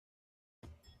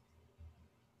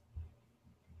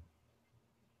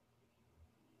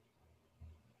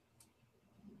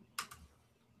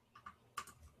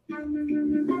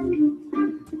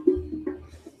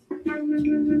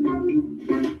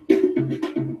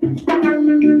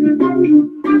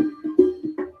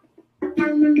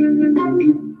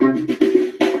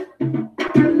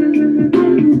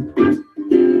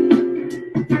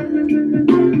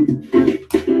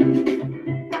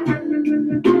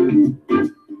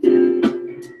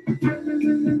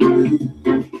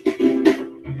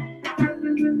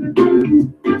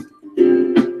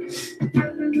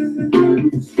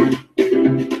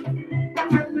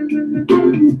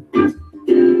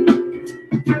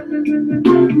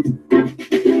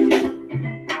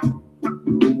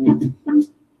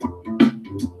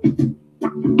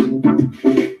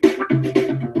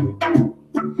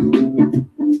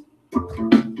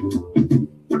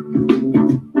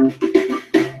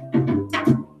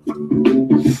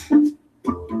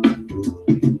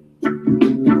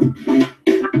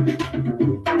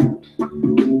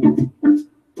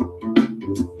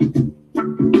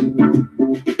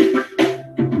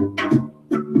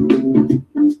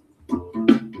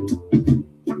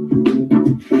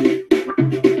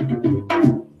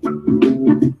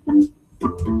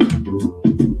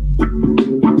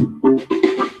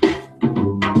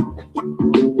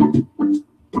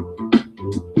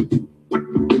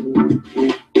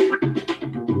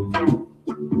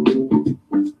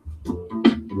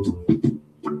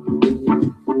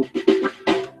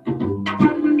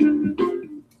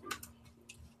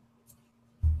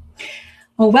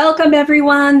Well, welcome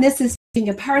everyone. This is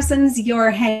Virginia Parsons, your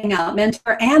Hangout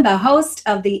mentor and the host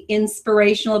of the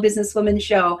Inspirational Businesswoman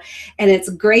Show. And it's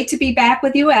great to be back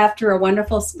with you after a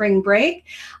wonderful spring break.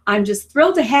 I'm just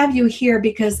thrilled to have you here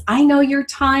because I know your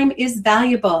time is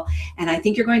valuable. And I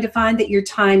think you're going to find that your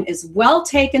time is well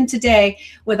taken today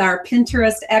with our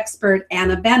Pinterest expert,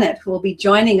 Anna Bennett, who will be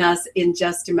joining us in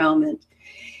just a moment.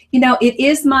 You know, it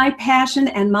is my passion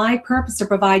and my purpose to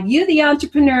provide you, the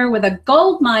entrepreneur, with a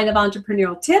gold mine of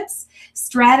entrepreneurial tips,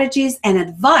 strategies, and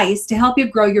advice to help you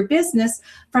grow your business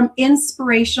from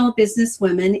inspirational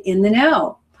businesswomen in the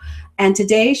know. And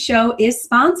today's show is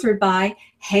sponsored by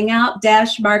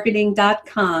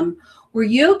hangout-marketing.com, where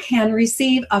you can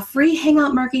receive a free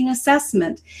Hangout marketing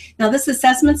assessment. Now, this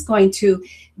assessment is going to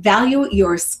value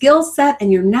your skill set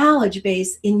and your knowledge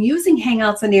base in using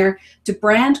Hangouts on Air to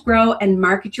brand, grow, and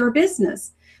market your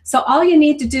business. So all you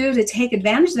need to do to take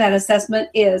advantage of that assessment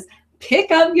is pick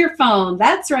up your phone.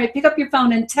 That's right, pick up your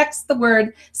phone and text the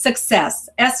word success,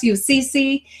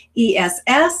 SUCCESS,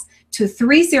 to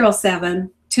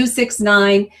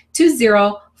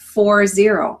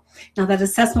 307-269-2040. Now, that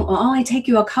assessment will only take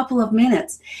you a couple of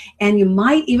minutes, and you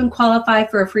might even qualify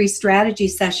for a free strategy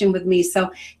session with me. So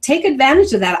take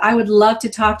advantage of that. I would love to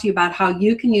talk to you about how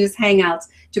you can use Hangouts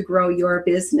to grow your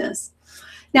business.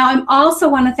 Now, I also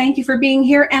want to thank you for being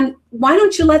here, and why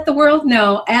don't you let the world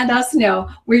know and us know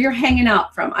where you're hanging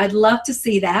out from? I'd love to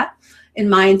see that. And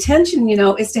my intention, you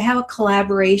know, is to have a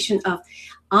collaboration of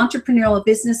entrepreneurial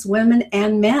business women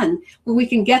and men where we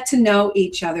can get to know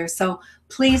each other. So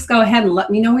please go ahead and let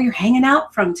me know where you're hanging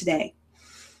out from today.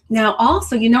 Now,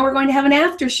 also, you know, we're going to have an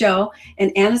after show,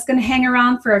 and Anna's going to hang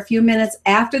around for a few minutes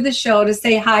after the show to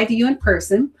say hi to you in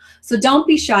person. So don't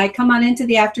be shy. Come on into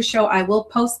the after show. I will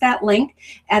post that link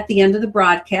at the end of the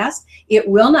broadcast. It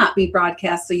will not be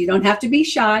broadcast, so you don't have to be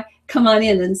shy. Come on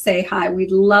in and say hi.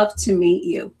 We'd love to meet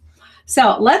you.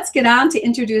 So let's get on to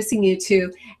introducing you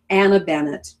to Anna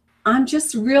Bennett. I'm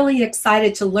just really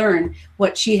excited to learn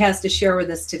what she has to share with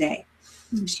us today.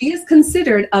 She is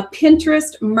considered a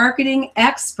Pinterest marketing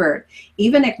expert,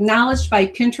 even acknowledged by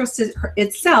Pinterest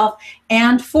itself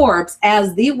and Forbes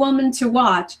as the woman to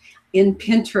watch in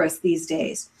Pinterest these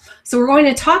days. So we're going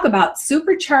to talk about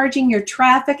supercharging your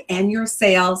traffic and your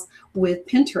sales with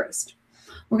Pinterest.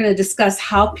 We're going to discuss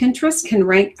how Pinterest can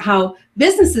rank, how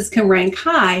businesses can rank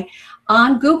high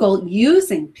on Google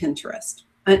using Pinterest,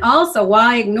 and also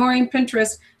why ignoring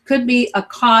Pinterest could be a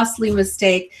costly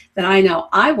mistake that I know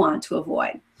I want to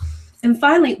avoid. And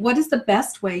finally, what is the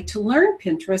best way to learn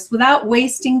Pinterest without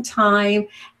wasting time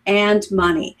and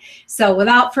money? So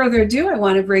without further ado, I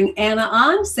want to bring Anna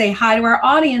on. Say hi to our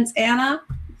audience, Anna.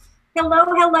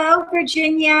 Hello,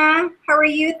 Virginia. How are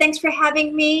you? Thanks for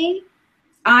having me.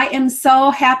 I am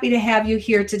so happy to have you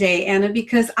here today, Anna,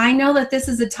 because I know that this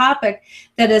is a topic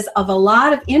that is of a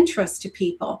lot of interest to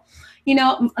people. You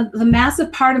know, the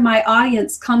massive part of my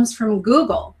audience comes from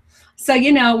Google. So,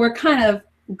 you know, we're kind of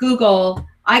Google,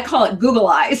 I call it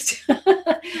Googleized.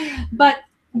 But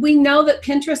we know that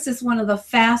Pinterest is one of the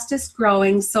fastest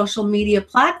growing social media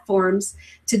platforms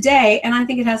today. And I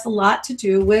think it has a lot to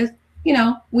do with, you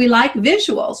know, we like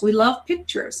visuals. We love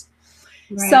pictures.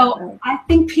 So right. I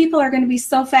think people are going to be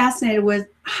so fascinated with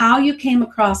how you came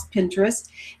across Pinterest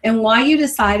and why you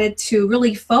decided to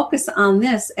really focus on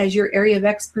this as your area of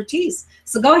expertise.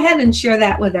 So go ahead and share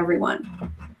that with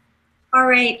everyone. All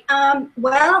right.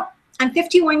 Well, I'm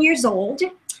 51 years old,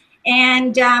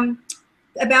 and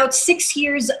about 6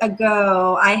 years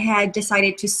ago, I had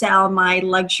decided to sell my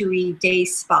luxury day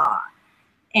spa.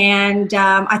 And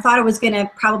I thought I was going to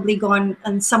probably go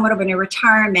on somewhat of a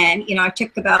retirement. You know, I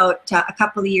took about a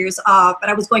couple of years off, but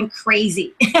I was going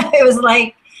crazy. It was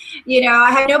like, you know,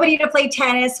 I had nobody to play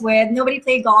tennis with, nobody to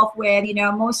play golf with. You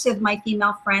know, most of my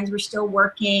female friends were still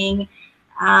working.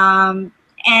 And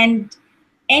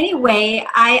anyway,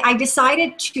 I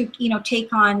decided to, you know,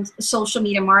 take on social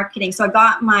media marketing. So I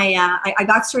got my, I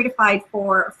got certified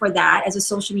for that as a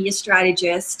social media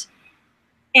strategist.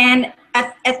 And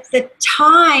at the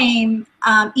time,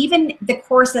 even the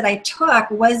course that I took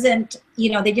wasn't, you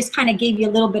know, they just kind of gave you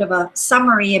a little bit of a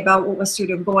summary about what was sort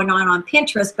of going on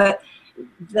Pinterest, but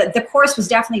the course was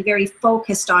definitely very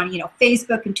focused on, you know,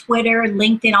 Facebook and Twitter,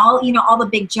 LinkedIn, all, you know, all the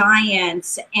big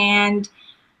giants. And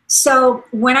so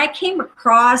when I came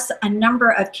across a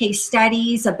number of case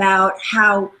studies about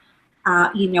how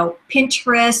you know,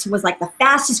 Pinterest was like the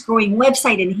fastest growing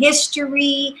website in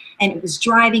history, and it was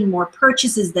driving more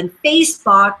purchases than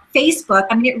Facebook.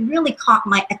 I mean, it really caught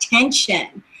my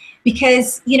attention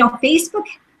because, you know, Facebook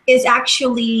is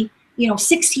actually, you know,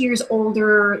 6 years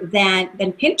older than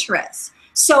Pinterest.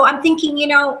 So I'm thinking, you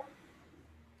know,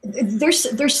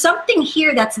 there's something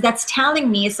here that's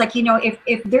telling me, it's like, you know,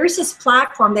 if there's this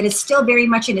platform that is still very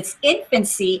much in its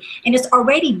infancy and it's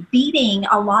already beating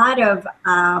a lot of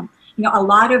you know, a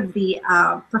lot of the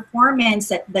performance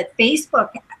that Facebook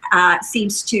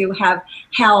seems to have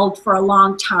held for a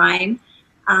long time.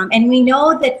 And we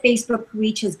know that Facebook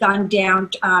reach has gone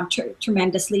down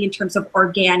tremendously in terms of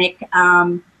organic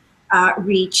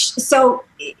reach. So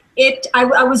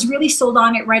I was really sold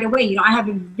on it right away. You know, I have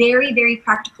a very, very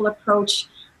practical approach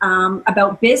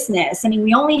about business. I mean,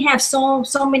 we only have so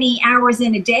many hours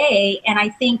in a day. And I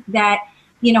think that,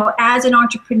 you know, as an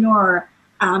entrepreneur,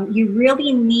 you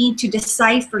really need to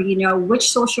decipher, you know, which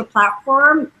social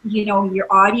platform, you know, your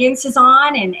audience is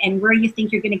on and where you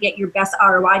think you're going to get your best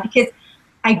ROI, because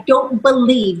I don't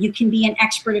believe you can be an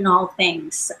expert in all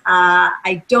things.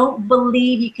 I don't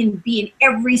believe you can be in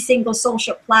every single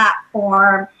social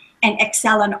platform and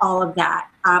excel in all of that.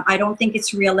 I don't think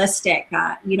it's realistic.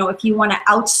 You know, if you want to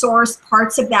outsource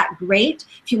parts of that, great.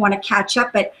 If you want to catch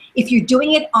up, but if you're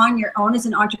doing it on your own as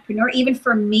an entrepreneur, even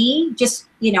for me, just,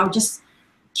 you know, just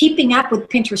keeping up with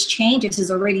Pinterest changes is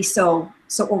already so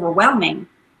overwhelming.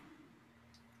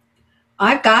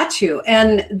 I've got you.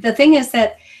 And the thing is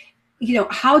that, you know,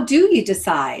 how do you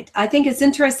decide? I think it's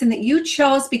interesting that you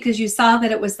chose because you saw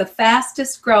that it was the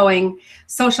fastest growing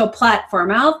social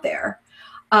platform out there.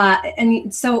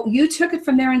 And so you took it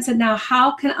from there and said, now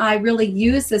how can I really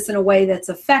use this in a way that's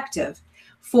effective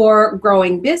for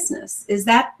growing business? Is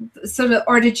that sort of,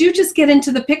 or did you just get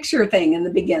into the picture thing in the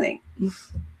beginning?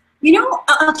 You know,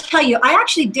 I'll tell you, I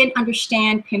actually didn't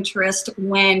understand Pinterest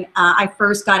when I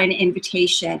first got an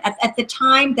invitation. At the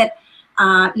time that,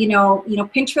 you know,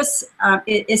 Pinterest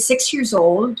is 6 years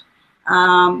old.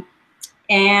 No,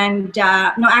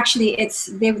 actually,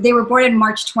 they were born in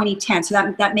March 2010, so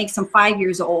that makes them 5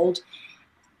 years old.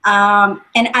 And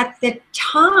at the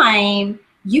time,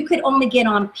 you could only get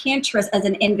on Pinterest as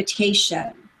an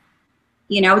invitation.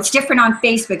 You know, it's different on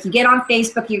Facebook. You get on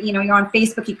Facebook, you know, you're on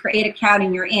Facebook, you create an account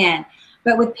and you're in.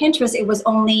 But with Pinterest, it was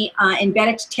only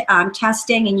embedded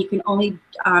testing, and you can only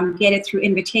get it through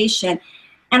invitation.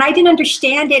 And I didn't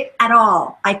understand it at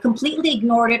all. I completely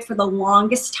ignored it for the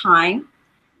longest time.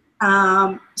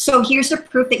 So here's the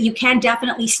proof that you can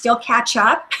definitely still catch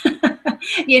up.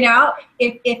 You know,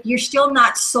 if you're still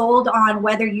not sold on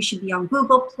whether you should be on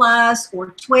Google Plus or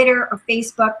Twitter or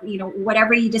Facebook, you know,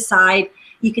 whatever you decide,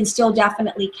 you can still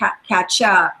definitely catch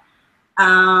up.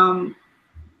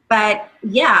 But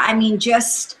yeah, I mean,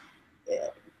 just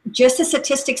the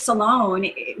statistics alone,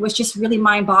 it was just really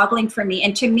mind-boggling for me.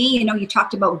 And to me, you know, you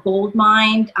talked about gold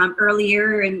mine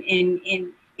earlier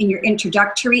in your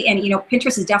introductory, and you know,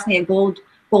 Pinterest is definitely a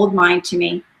gold mine to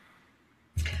me.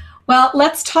 Well,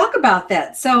 let's talk about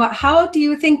that. So how do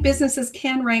you think businesses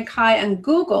can rank high on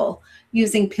Google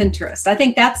using Pinterest? I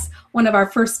think that's one of our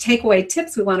first takeaway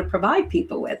tips we want to provide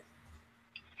people with.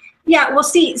 Yeah, well,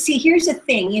 see, here's the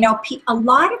thing. You know, a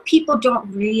lot of people don't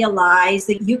realize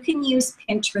that you can use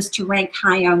Pinterest to rank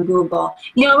high on Google.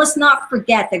 You know, let's not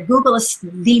forget that Google is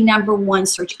the #1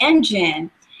 search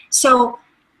engine. So,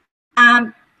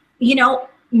 you know,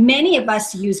 many of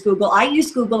us use Google. I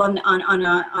use Google on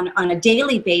a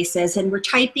daily basis, and we're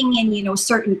typing in, you know,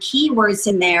 certain keywords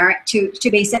in there to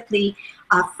basically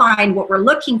find what we're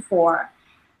looking for.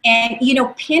 And, you know,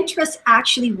 Pinterest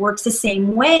actually works the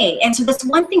same way. And so that's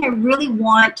one thing I really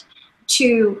want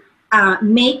to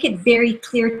make it very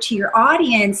clear to your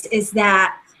audience, is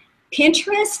that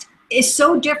Pinterest is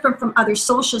so different from other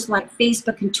socials like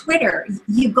Facebook and Twitter.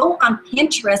 You go on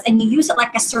Pinterest and you use it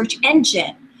like a search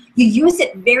engine. You use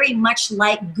it very much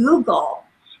like Google.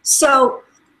 So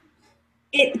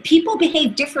people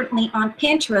behave differently on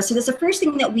Pinterest. So that's the first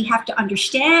thing that we have to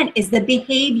understand, is the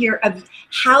behavior of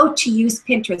how to use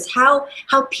Pinterest,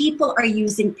 how people are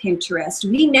using Pinterest.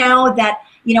 We know that,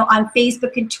 you know, on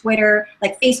Facebook and Twitter,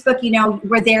 like Facebook, you know,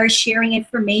 we're there sharing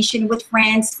information with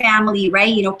friends, family,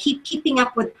 right? You know, keeping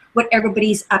up with what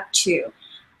everybody's up to.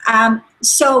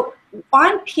 So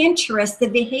on Pinterest, the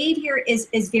behavior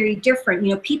is very different.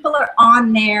 You know, people are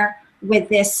on there with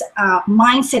this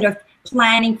mindset of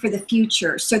planning for the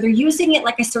future. So they're using it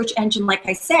like a search engine, like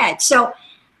I said. So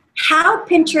how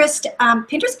Pinterest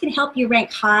can help you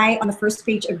rank high on the first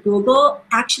page of Google,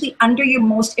 actually under your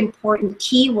most important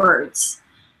keywords.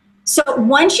 So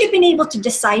once you've been able to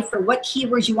decipher what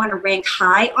keywords you want to rank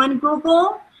high on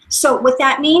Google, so what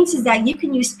that means is that you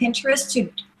can use Pinterest to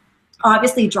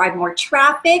obviously drive more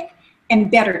traffic and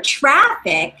better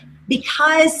traffic,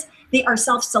 because they are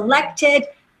self-selected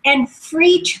and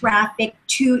free traffic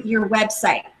to your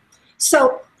website.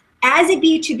 So as a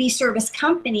B2B service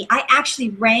company, I actually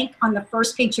rank on the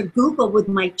first page of Google with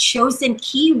my chosen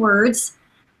keywords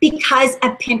because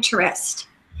of Pinterest.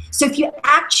 So if you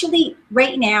actually,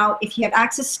 right now, if you have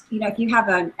access, you know, if you have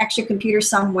an extra computer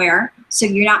somewhere, so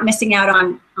you're not missing out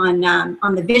on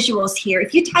the visuals here,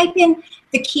 if you type in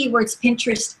the keywords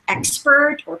Pinterest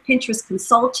expert or Pinterest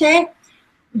consultant,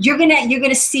 you're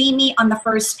gonna see me on the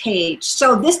first page.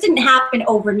 So this didn't happen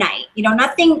overnight. You know,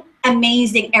 nothing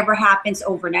amazing ever happens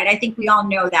overnight. I think we all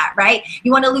know that, right?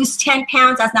 You want to lose 10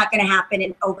 pounds, that's not going to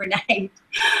happen overnight.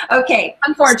 Okay.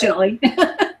 Unfortunately.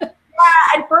 Yeah,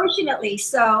 unfortunately.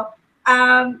 So,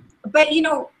 but you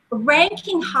know,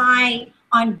 ranking high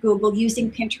on Google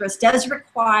using Pinterest does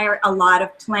require a lot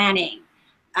of planning.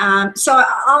 So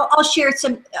I'll share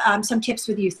some tips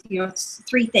with you. You know,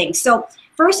 3 things. So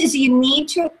first is you need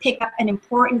to pick up an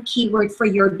important keyword for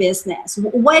your business.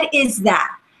 What is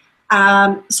that?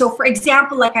 So for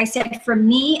example, like I said, for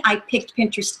me, I picked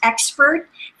Pinterest expert,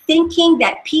 thinking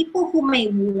that people who may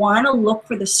want to look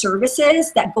for the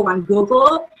services that go on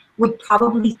Google would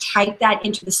probably type that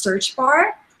into the search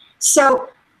bar. So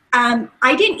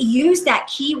I didn't use that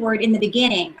keyword in the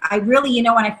beginning. I really, you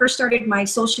know, when I first started my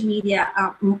social media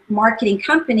marketing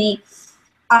company,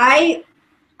 I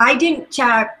didn't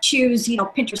choose, you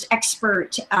know, Pinterest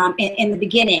expert in the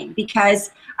beginning,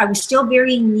 because I was still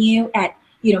very new at,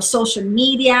 you know, social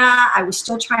media. I was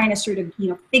still trying to sort of, you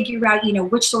know, figure out, you know,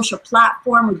 which social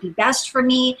platform would be best for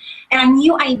me. And I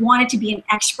knew I wanted to be an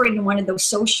expert in one of those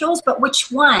socials, but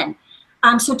which one?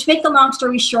 So to make the long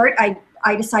story short,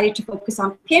 I decided to focus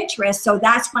on Pinterest. So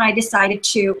that's when I decided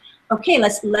to, okay,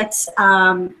 let's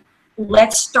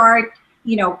start,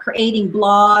 you know, creating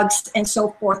blogs and so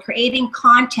forth, creating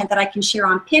content that I can share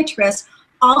on Pinterest,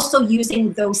 also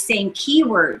using those same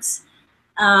keywords.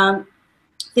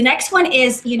 The next one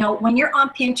is, you know, when you're on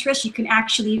Pinterest, you can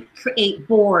actually create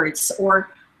boards or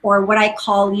what I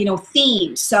call, you know,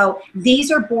 themes. So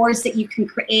these are boards that you can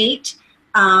create.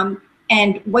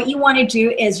 And what you want to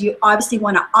do is you obviously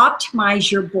want to optimize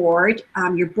your board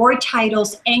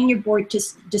titles and your board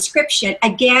description,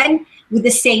 again, with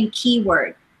the same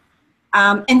keyword.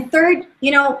 And third,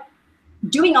 you know,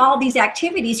 doing all these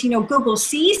activities, you know, Google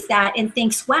sees that and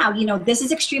thinks, wow, you know, this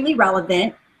is extremely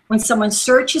relevant when someone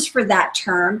searches for that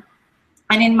term,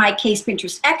 and in my case,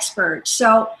 Pinterest expert.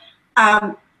 So,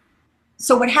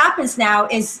 so what happens now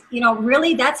is, you know,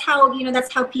 really that's how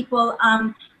people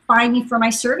find me for my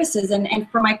services and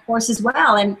for my course as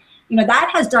well. And, you know, that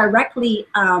has directly,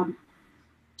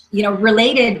 you know,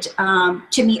 related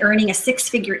to me earning a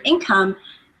 6-figure income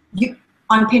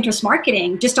on Pinterest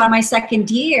marketing just on my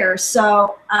 2nd year.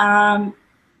 So,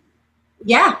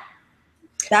 yeah.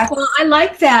 Well, I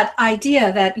like that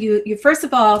idea that you first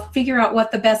of all figure out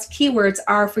what the best keywords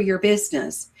are for your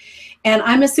business. And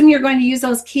I'm assuming you're going to use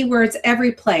those keywords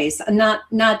every place, not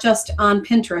just on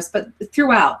Pinterest, but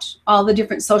throughout all the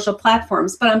different social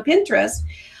platforms. But on Pinterest,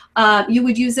 you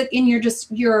would use it in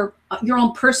your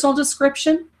own personal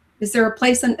description. Is there a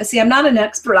place, see, I'm not an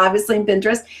expert, obviously, in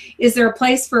Pinterest. Is there a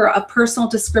place for a personal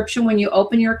description when you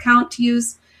open your account to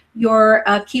use your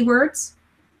keywords?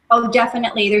 Oh,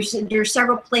 definitely. There's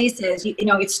several places. You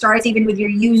know, it starts even with your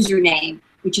username,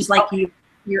 which is like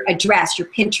your address, your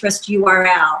Pinterest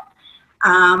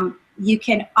URL. You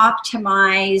can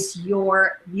optimize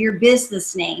your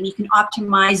business name. You can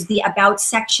optimize the about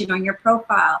section on your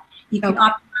profile. You can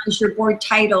optimize your board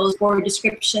titles, board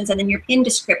descriptions, and then your pin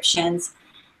descriptions.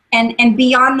 And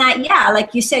beyond that, yeah,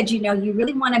 like you said, you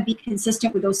really want to be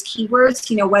consistent with those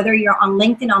keywords. Whether you're on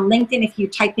LinkedIn, if you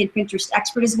type in Pinterest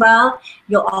expert as well,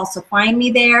 you'll also find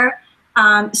me there.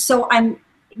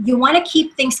 You want to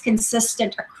keep things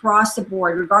consistent across the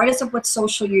board, regardless of what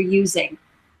social you're using.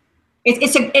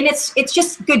 It's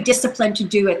just good discipline to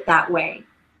do it that way,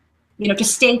 to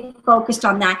stay focused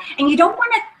on that. And you don't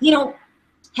want to,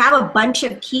 have a bunch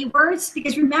of keywords,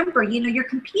 because remember, you're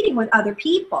competing with other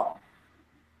people.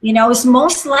 It's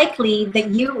most likely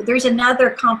that there's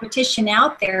another competition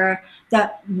out there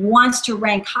that wants to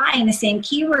rank high in the same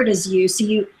keyword as you. So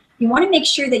you want to make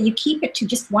sure that you keep it to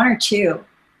just one or two,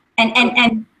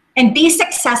 and be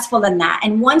successful in that.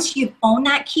 And once you've owned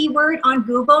that keyword on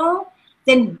Google,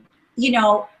 then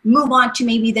move on to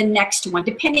maybe the next one,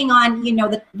 depending on,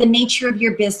 the nature of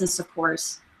your business, of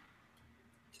course.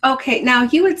 Okay, now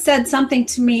you had said something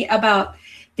to me about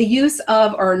the use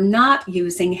of or not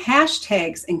using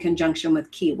hashtags in conjunction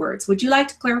with keywords. Would you like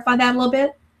to clarify that a little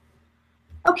bit?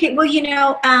 Okay, well,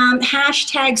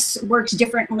 hashtags works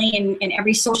differently in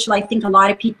every social. I think a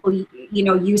lot of people,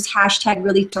 use hashtag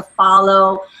really to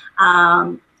follow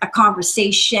a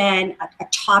conversation, a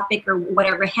topic, or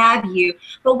whatever have you.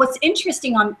 But what's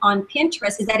interesting on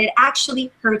Pinterest is that it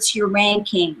actually hurts your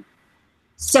ranking.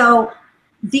 So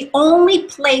the only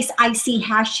place I see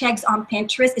hashtags on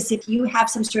Pinterest is if you have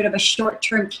some sort of a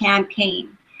short-term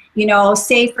campaign.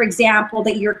 Say, for example,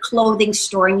 that you're a clothing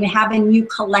store and you have a new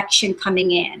collection coming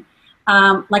in.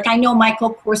 Like I know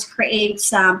Michael, of course,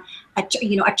 creates a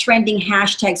trending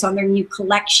hashtags on their new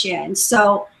collection.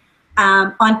 So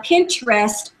on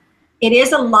Pinterest,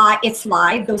 it's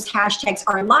live. Those hashtags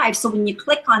are live. So when you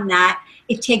click on that,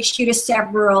 it takes you to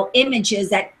several images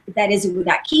that is with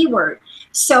that keyword.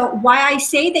 So why I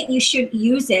say that you should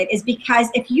use it is because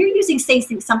if you're using, say,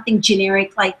 something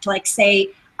generic, like say,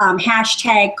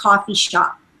 hashtag coffee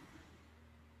shop.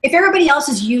 If everybody else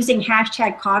is using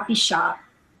hashtag coffee shop,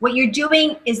 what you're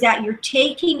doing is that you're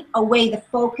taking away the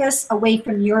focus away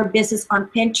from your business on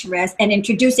Pinterest and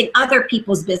introducing other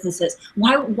people's businesses.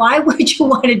 Why would you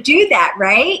want to do that,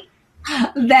 right?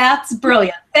 That's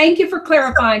brilliant. Thank you for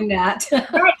clarifying that.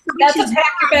 Right, so that's a pack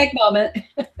your bag moment.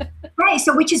 Right,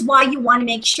 so which is why you want to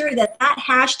make sure that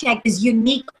hashtag is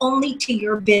unique only to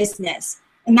your business.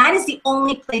 And that is the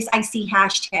only place I see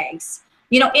hashtags.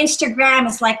 Instagram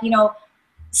is like,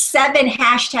 7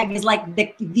 hashtags is like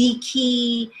the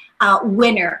key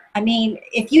winner. I mean,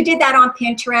 if you did that on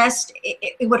Pinterest,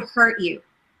 it would hurt you.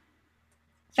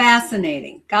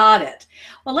 Fascinating. Got it.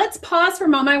 Well, let's pause for a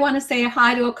moment. I want to say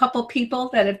hi to a couple people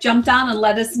that have jumped on and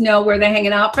let us know where they're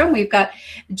hanging out from. We've got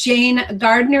Jane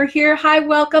Gardner here. Hi,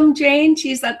 welcome, Jane.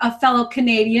 She's a fellow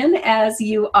Canadian, as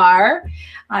you are.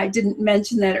 I didn't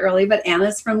mention that earlier, but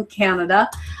Anna's from Canada.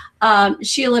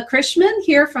 Sheila Krishman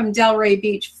here from Delray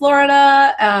Beach,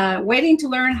 Florida, waiting to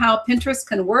learn how Pinterest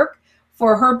can work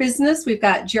for her business. We've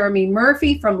got Jeremy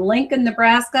Murphy from Lincoln,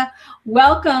 Nebraska.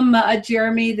 Welcome,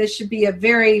 Jeremy. This should be a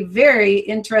very, very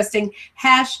interesting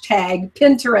hashtag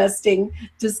Pinteresting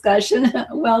discussion.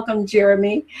 Welcome,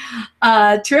 Jeremy.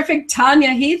 Terrific Tanya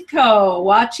Heathco,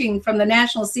 watching from the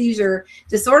National Seizure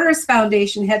Disorders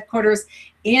Foundation headquarters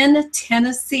in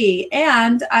Tennessee.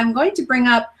 And I'm going to bring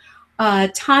up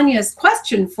Tanya's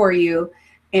question for you,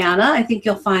 Anna. I think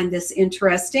you'll find this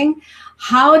interesting.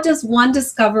 How does one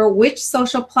discover which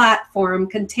social platform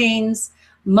contains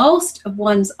most of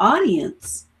one's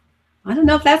audience? I don't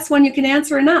know if that's one you can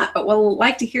answer or not, but we'll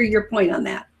like to hear your point on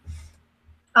that.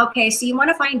 Okay, so you want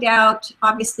to find out,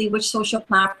 obviously, which social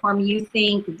platform you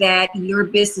think that your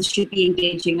business should be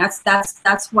engaging.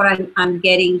 That's what I'm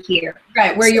getting here.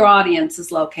 Right, where your audience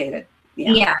is located.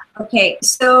 Yeah. Okay,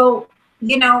 so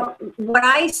what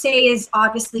I say is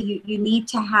obviously you need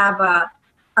to have a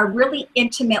really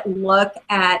intimate look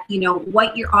at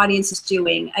what your audience is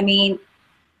doing. I mean,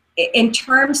 in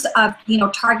terms of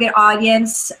target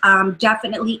audience,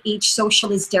 definitely each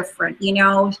social is different.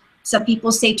 Some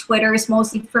people say Twitter is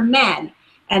mostly for men,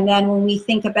 and then when we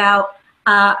think about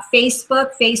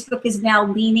Facebook is now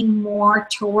leaning more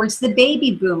towards the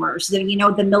baby boomers. The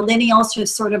millennials have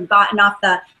sort of gotten off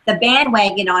the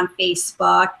bandwagon on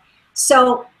Facebook.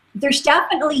 So there's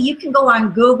definitely, you can go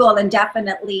on Google and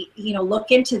definitely,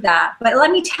 look into that. But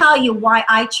let me tell you why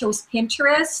I chose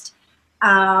Pinterest.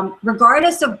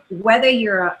 Regardless of whether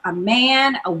you're a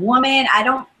man, a woman,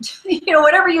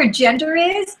 whatever your gender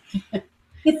is,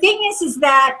 the thing is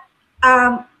that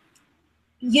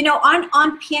you know,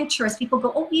 on Pinterest, people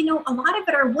go, oh, you know, a lot of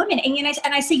it are women.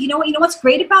 And I say, you know what, what's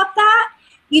great about that?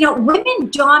 You know, women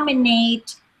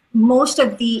dominate most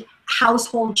of the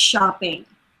household shopping.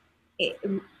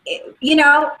 You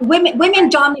know, women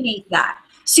dominate that.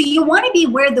 So you want to be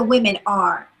where the women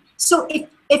are. So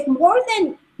if more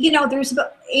than, you know, there's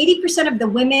about 80% of the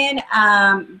women,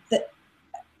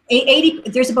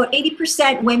 there's about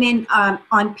 80% women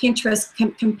on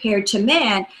Pinterest compared to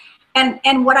men.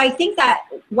 And what I think that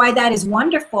why that is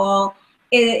wonderful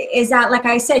is that, like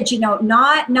I said, you know,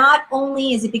 not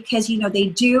only is it because, you know, they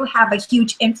do have a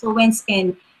huge influence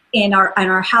in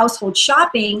our household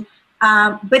shopping,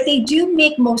 but they do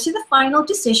make most of the final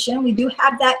decision. We do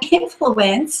have that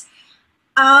influence.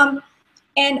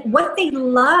 And what they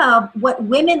love, what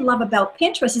women love about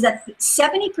Pinterest is that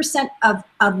 70%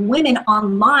 of women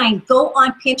online go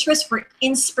on Pinterest for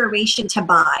inspiration to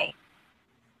buy.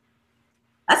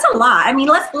 That's a lot. I mean,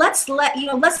 let's let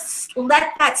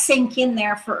that sink in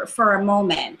there for a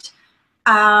moment.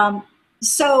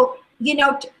 So, you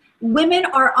know, women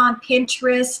are on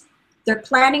Pinterest. They're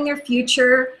planning their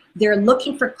future. They're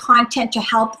looking for content to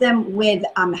help them with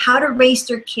how to raise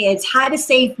their kids, how to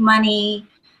save money,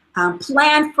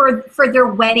 plan for their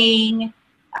wedding,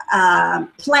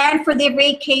 plan for their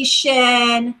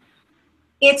vacation.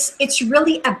 It's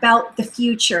really about the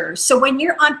future. So when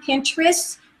you're on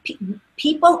Pinterest,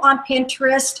 people on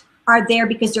Pinterest are there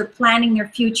because they're planning their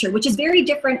future, which is very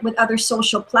different with other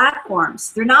social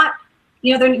platforms. They're not,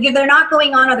 you know, they're not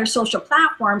going on other social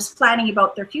platforms planning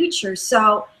about their future.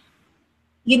 So,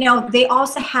 you know, they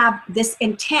also have this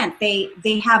intent.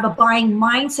 They have a buying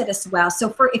mindset as well.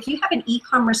 So if you have an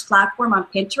e-commerce platform on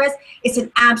Pinterest, it's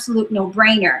an absolute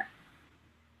no-brainer.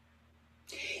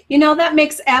 You know, that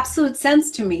makes absolute sense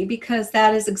to me, because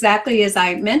that is exactly as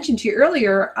I mentioned to you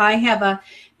earlier. I have a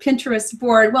Pinterest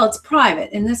board. Well, it's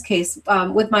private in this case,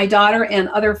 with my daughter and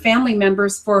other family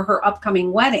members for her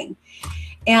upcoming wedding.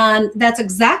 And that's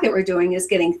exactly what we're doing, is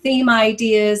getting theme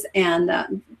ideas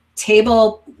and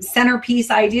table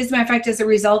centerpiece ideas. As a matter of fact, as a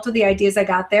result of the ideas I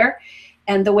got there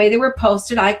and the way they were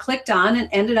posted, I clicked on and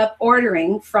ended up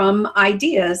ordering from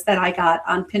ideas that I got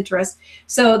on Pinterest.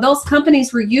 So those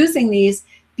companies were using these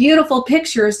beautiful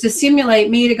pictures to stimulate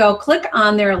me to go click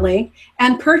on their link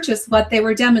and purchase what they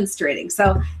were demonstrating.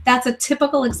 So that's a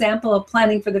typical example of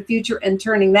planning for the future and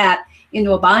turning that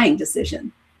into a buying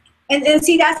decision. And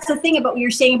see, that's the thing about what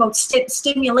you're saying about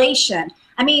stimulation.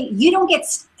 I mean, you don't get,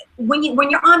 when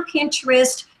you're on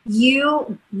Pinterest,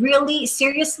 you really,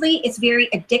 seriously, it's very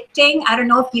addicting. I don't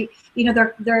know if you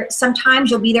know, there sometimes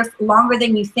you'll be there longer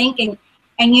than you think, and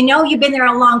you know you've been there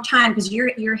a long time because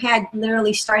your head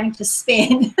literally starting to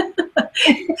spin.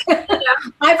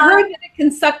 I've heard that it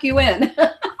can suck you in.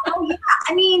 Oh yeah,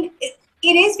 I mean,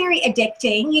 it is very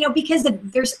addicting, you know, because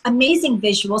there's amazing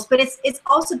visuals, but it's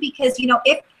also because, you know,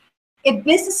 if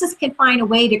businesses can find a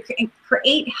way to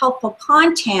create helpful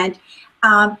content,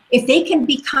 if they can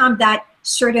become that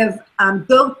sort of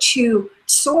go-to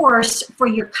source for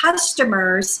your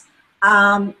customers,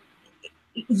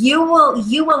 you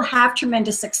will have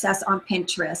tremendous success on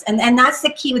Pinterest. And that's the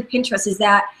key with Pinterest, is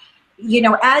that, you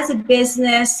know, as a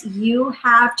business, you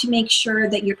have to make sure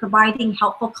that you're providing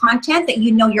helpful content that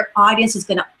you know your audience is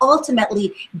going to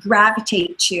ultimately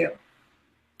gravitate to.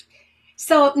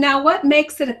 So now, what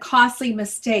makes it a costly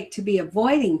mistake to be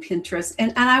avoiding Pinterest?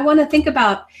 And I want to think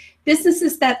about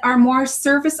businesses that are more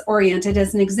service oriented,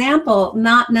 as an example,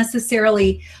 not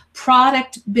necessarily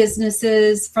product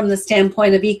businesses from the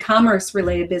standpoint of e-commerce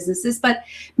related businesses, but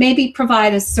maybe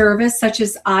provide a service such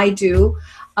as I do.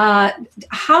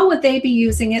 How would they be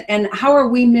using it, and how are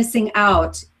we missing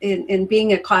out in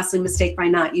being a costly mistake by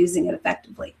not using it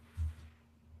effectively?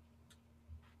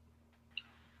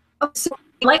 So,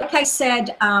 like I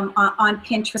said, on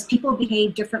Pinterest, people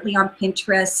behave differently on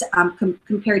Pinterest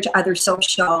compared to other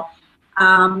social.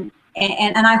 And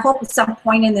I hope at some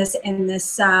point in this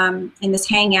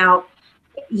hangout,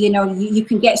 you know, you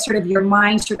can get sort of your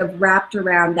mind sort of wrapped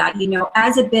around that. You know,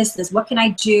 as a business, what can I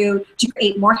do to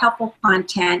create more helpful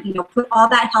content? You know, put all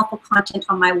that helpful content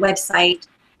on my website,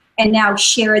 and now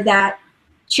share that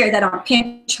on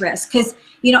Pinterest. Because,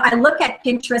 you know, I look at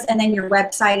Pinterest and then your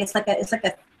website. It's like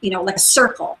a you know, like a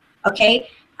circle. Okay.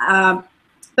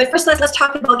 But first, let's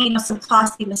talk about, you know, some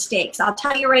costly mistakes. I'll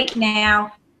tell you right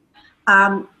now.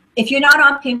 If you're not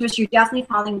on Pinterest, you're definitely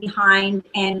falling behind,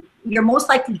 and you're most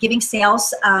likely giving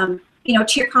sales, you know,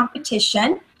 to your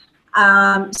competition.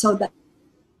 So that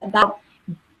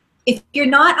if you're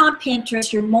not on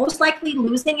Pinterest, you're most likely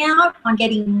losing out on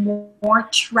getting more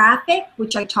traffic,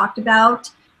 which I talked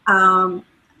about on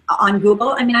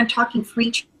Google. I mean, I'm talking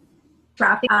free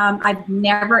traffic. I've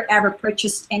never ever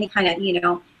purchased any kind of,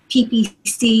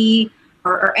 PPC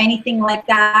or anything like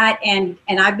that, and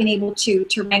I've been able to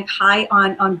rank high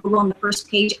on Google on the first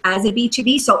page as a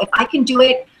B2B. So if I can do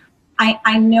it,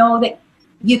 I know that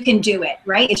you can do it,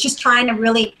 right? It's just trying to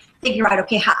really figure out,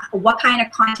 okay, what kind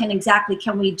of content exactly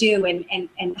can we do, and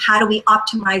how do we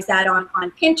optimize that on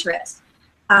Pinterest?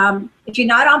 If you're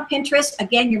not on Pinterest,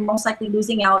 again, you're most likely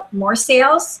losing out more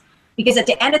sales, because at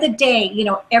the end of the day,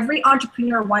 every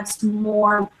entrepreneur wants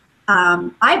more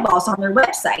eyeballs on their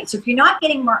website. So if you're not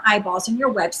getting more eyeballs on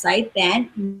your website, then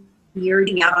you're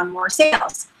losing out on more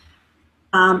sales.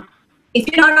 If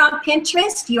you're not on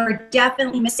Pinterest, you're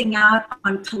definitely missing out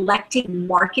on collecting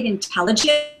market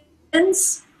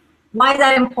intelligence. Why is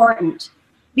that important?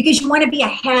 Because you want to be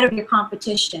ahead of your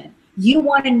competition. You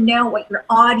want to know what your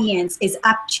audience is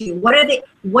up to. What are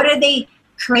they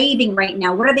craving right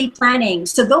now? What are they planning?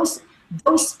 So those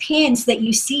pins that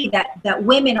you see that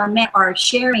women or men are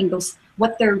sharing,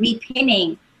 what they're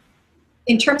repinning,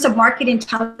 in terms of market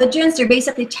intelligence, they're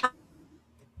basically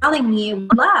telling you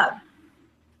love.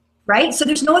 Right? So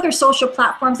there's no other social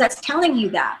platforms that's telling you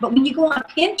that. But when you go on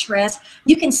Pinterest,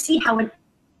 you can see how an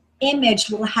image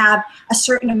will have a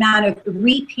certain amount of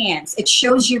repins. It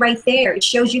shows you right there. It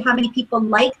shows you how many people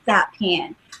like that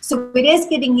pin. So it is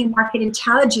giving you market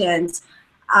intelligence,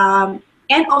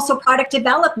 and also product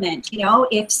development.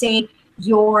 If say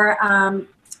you're a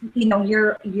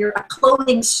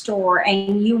clothing store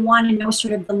and you want to know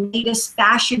sort of the latest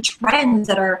fashion trends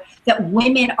that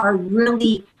women are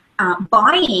really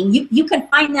buying, you can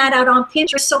find that out on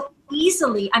Pinterest so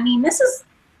easily. I mean, this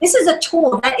is a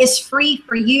tool that is free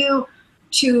for you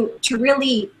to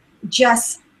really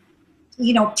just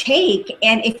take,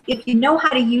 and if you know how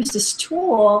to use this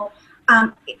tool,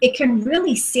 it can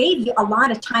really save you a lot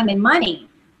of time and money.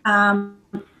 But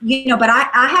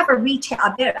I have a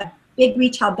big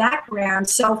retail background,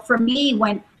 so for me,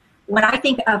 when I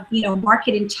think of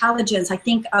market intelligence, I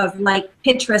think of like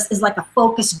Pinterest is like a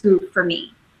focus group for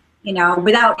me.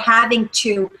 Without having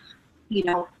to,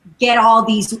 get all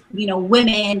these,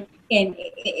 women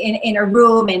in a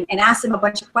room and ask them a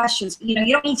bunch of questions. You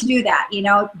don't need to do that.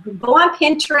 Go on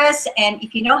Pinterest, and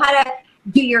if you know how to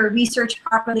do your research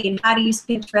properly and how to use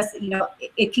Pinterest,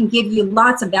 it can give you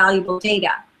lots of valuable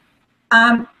data.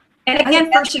 And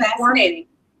again, that's fascinating.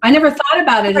 I never thought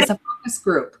about it as a focus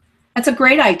group. That's a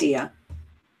great idea.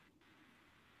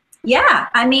 Yeah,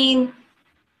 I mean,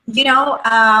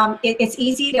 it's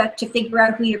easy to figure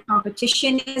out who your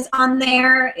competition is on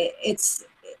there. It's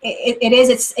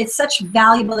such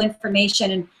valuable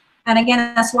information, and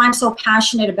again, that's why I'm so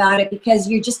passionate about it, because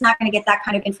you're just not going to get that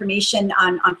kind of information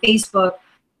on Facebook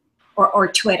or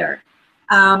Twitter.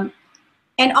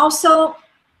 And also,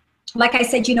 like I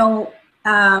said,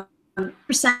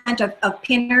 percent of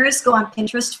pinners go on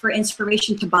Pinterest for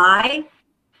inspiration to buy.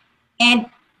 And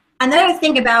another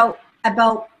thing about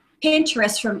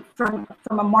Pinterest from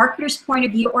a marketer's point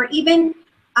of view, or even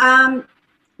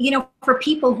for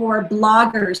people who are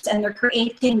bloggers and they're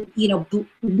creating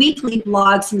weekly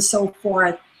blogs and so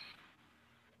forth,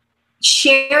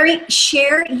 share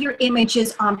your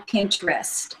images on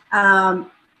Pinterest,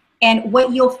 and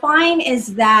what you'll find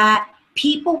is that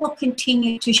people will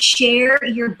continue to share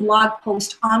your blog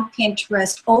post on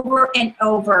Pinterest over and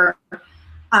over.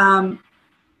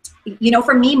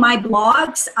 For me, my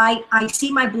blogs, I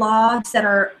see my blogs that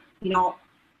are,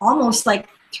 almost like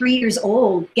 3 years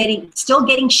old, still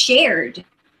getting shared.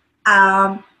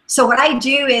 So what I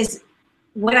do is,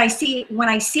 when I see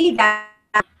that,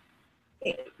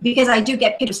 because I do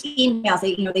get Pinterest emails,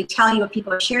 they tell you what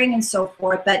people are sharing and so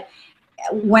forth. But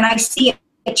when I see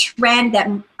a trend that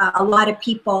a lot of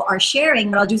people are sharing,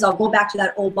 what I'll do is I'll go back to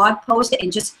that old blog post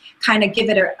and just kind of give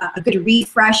it a good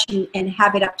refresh and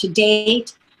have it up to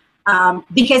date.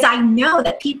 Because I know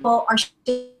that people are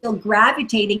still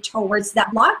gravitating towards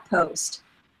that blog post.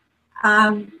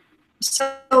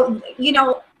 So,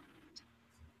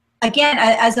 again,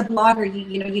 as a blogger,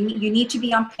 you need to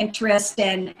be on Pinterest,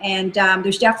 and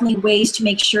there's definitely ways to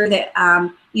make sure that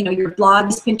your blog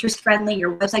is Pinterest friendly,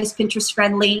 your website is Pinterest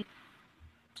friendly,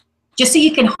 just so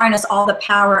you can harness all the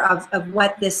power of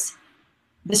what this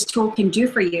tool can do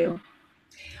for you.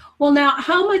 Well, now,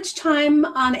 how much time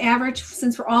on average,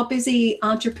 since we're all busy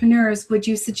entrepreneurs, would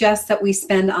you suggest that we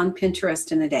spend on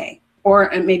Pinterest in a day,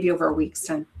 or maybe over a week's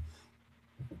time?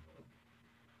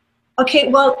 Okay,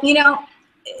 well,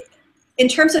 in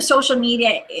terms of social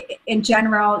media in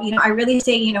general, I really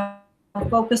say,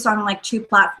 focus on like 2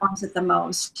 platforms at the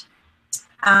most,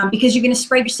 because you're going to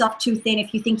spread yourself too thin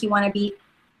if you think you want to be,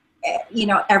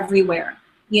 everywhere.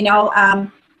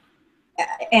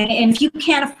 and if you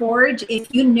can't afford,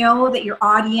 if you know that your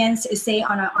audience is, say,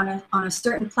 on a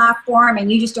certain platform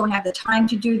and you just don't have the time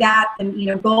to do that, then, you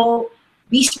know, go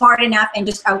be smart enough and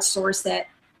just outsource it.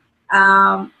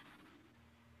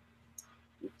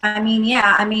 I mean,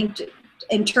 yeah, I mean,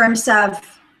 in terms of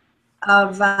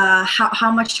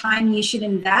how much time you should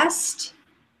invest,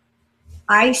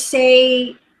 I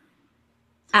say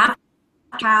after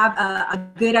you have a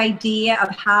good idea of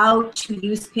how to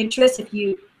use Pinterest, if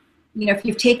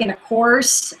you've taken a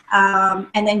course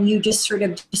and then you just sort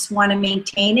of just want to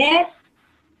maintain it,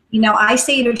 you know, I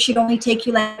say it should only take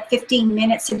you like 15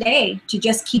 minutes a day to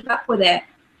just keep up with it.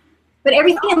 But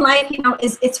everything in life, you know,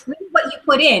 it's really what you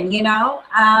put in, you know.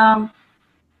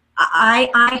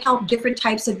 I help different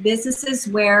types of businesses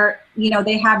where, you know,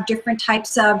 they have different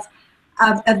types of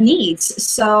needs.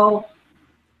 So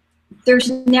there's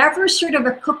never sort of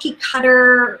a cookie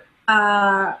cutter,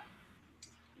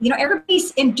 you know,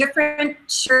 everybody's in different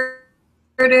sort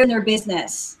of in their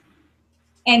business.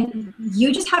 And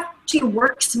you just have to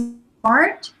work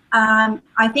smart.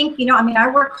 I think, you know, I mean, I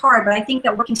work hard, but I think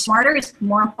that working smarter is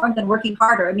more important than working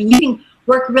harder. I mean, you can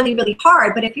work really, really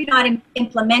hard, but if you're not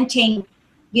implementing,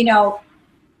 you know,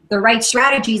 the right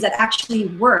strategies that actually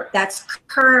work, that's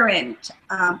current,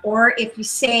 or if you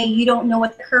say you don't know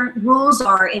what the current rules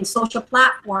are in social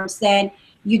platforms, then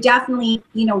you definitely,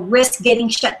 you know, risk getting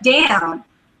shut down.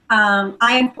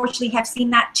 I unfortunately have seen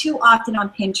that too often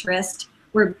on Pinterest,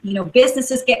 where, you know,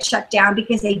 businesses get shut down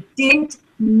because they didn't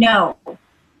know.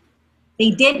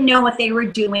 They didn't know what they were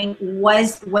doing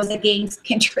was against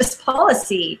Pinterest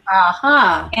policy.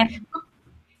 And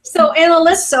so Anna,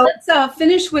 let's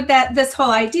finish with this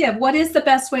whole idea of what is the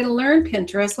best way to learn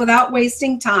Pinterest without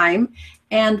wasting time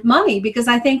and money, because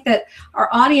I think that our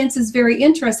audience is very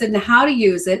interested in how to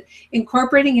use it,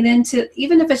 incorporating it into,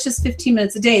 even if it's just 15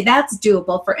 minutes a day, that's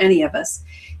doable for any of us.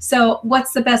 So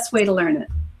what's the best way to learn it?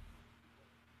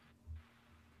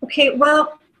 Okay,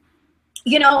 well,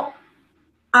 you know,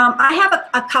 I have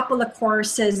a couple of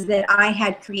courses that I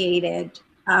had created,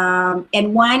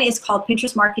 and one is called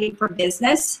Pinterest Marketing for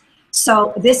Business.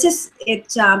 So this is,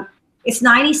 it's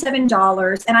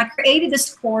 $97, and I created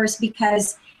this course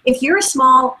because if you're a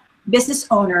small business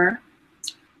owner,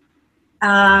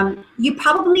 you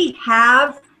probably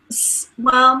have,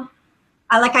 well,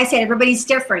 like I said, everybody's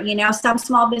different. You know, some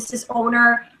small business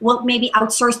owner will maybe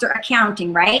outsource their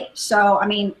accounting, right? So, I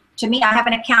mean, to me, I have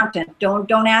an accountant.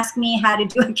 Don't ask me how to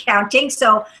do accounting.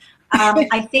 So,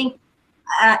 I think,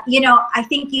 you know, I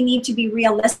think you need to be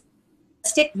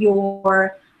realistic.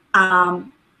 Your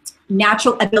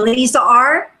natural abilities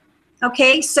are,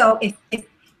 okay. So, if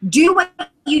do what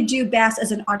you do best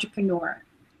as an entrepreneur,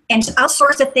 and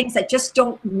outsource the things that just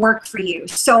don't work for you.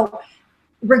 So,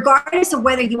 regardless of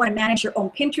whether you want to manage your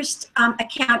own Pinterest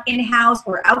account in-house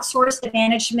or outsource the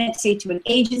management, say to an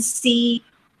agency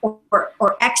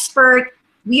or expert,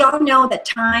 we all know that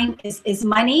time is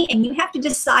money, and you have to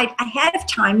decide ahead of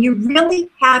time. You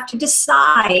really have to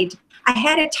decide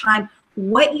ahead of time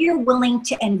what you're willing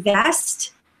to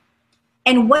invest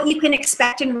and what you can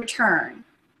expect in return.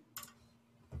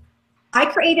 I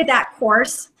created that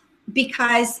course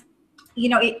because, you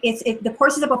know, the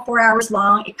course is about 4 hours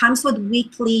long. It comes with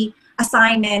weekly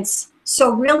assignments.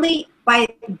 So really, by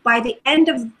the end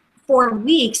of 4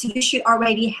 weeks, you should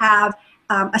already have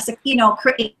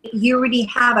you already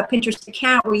have a Pinterest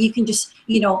account where you can just,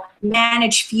 you know,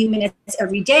 manage a few minutes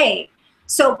every day.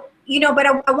 So, you know, but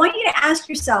I want you to ask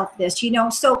yourself this, you know,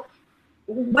 so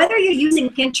whether you're using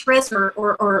Pinterest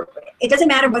or it doesn't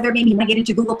matter whether maybe you might get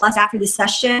into Google Plus after this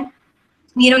session,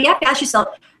 you know, you have to ask yourself,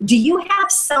 do you have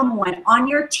someone on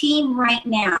your team right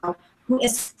now who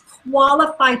is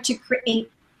qualified to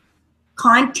create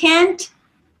content?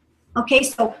 Okay,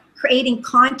 so creating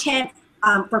content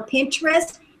for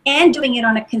Pinterest and doing it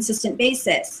on a consistent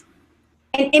basis.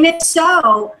 And if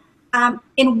so,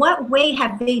 in what way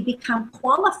have they become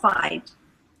qualified?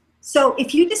 So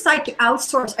if you decide to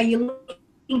outsource, are you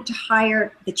looking to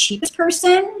hire the cheapest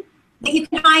person that you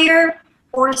can hire,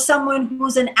 or someone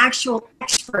who's an actual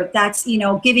expert that's, you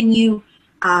know, giving you,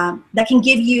 that can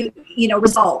give you, you know,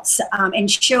 results and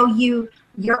show you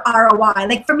your ROI?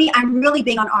 Like for me, I'm really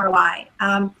big on ROI.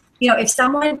 You know, if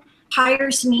someone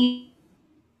hires me,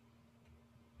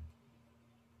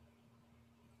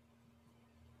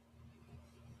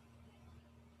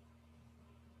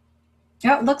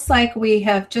 Oh, it looks like we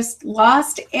have just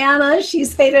lost Anna.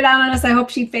 She's faded out on us. I hope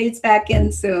she fades back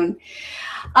in soon.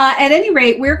 At any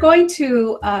rate, we're going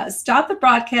to stop the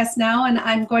broadcast now, and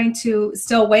I'm going to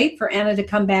still wait for Anna to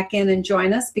come back in and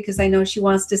join us because I know she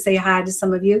wants to say hi to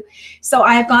some of you. So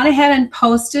I've gone ahead and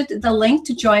posted the link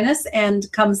to join us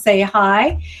and come say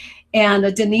hi.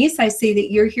 And Denise, I see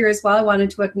that you're here as well. I wanted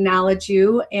to acknowledge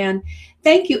you. And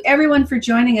thank you, everyone, for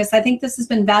joining us. I think this has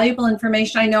been valuable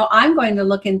information. I know I'm going to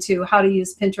look into how to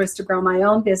use Pinterest to grow my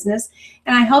own business,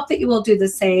 and I hope that you will do the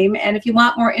same. And if you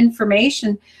want more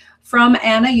information from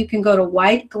Anna, you can go to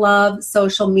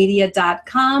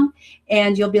whiteglovesocialmedia.com,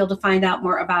 and you'll be able to find out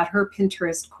more about her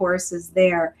Pinterest courses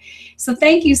there. So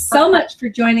thank you so much for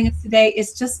joining us today.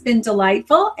 It's just been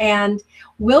delightful, and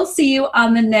we'll see you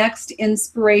on the next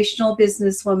Inspirational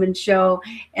Businesswoman show.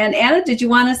 And Anna, did you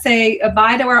want to say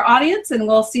bye to our audience, and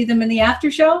we'll see them in the after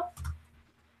show?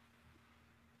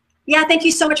 Yeah, thank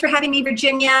you so much for having me,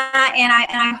 Virginia. And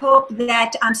I hope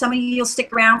that some of you will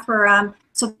stick around for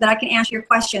so that I can answer your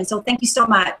questions. So thank you so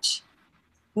much.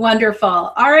 Wonderful.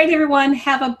 All right, everyone,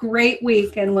 have a great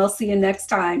week, and we'll see you next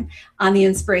time on the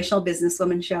Inspirational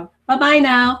Businesswoman Show. Bye-bye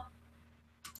now.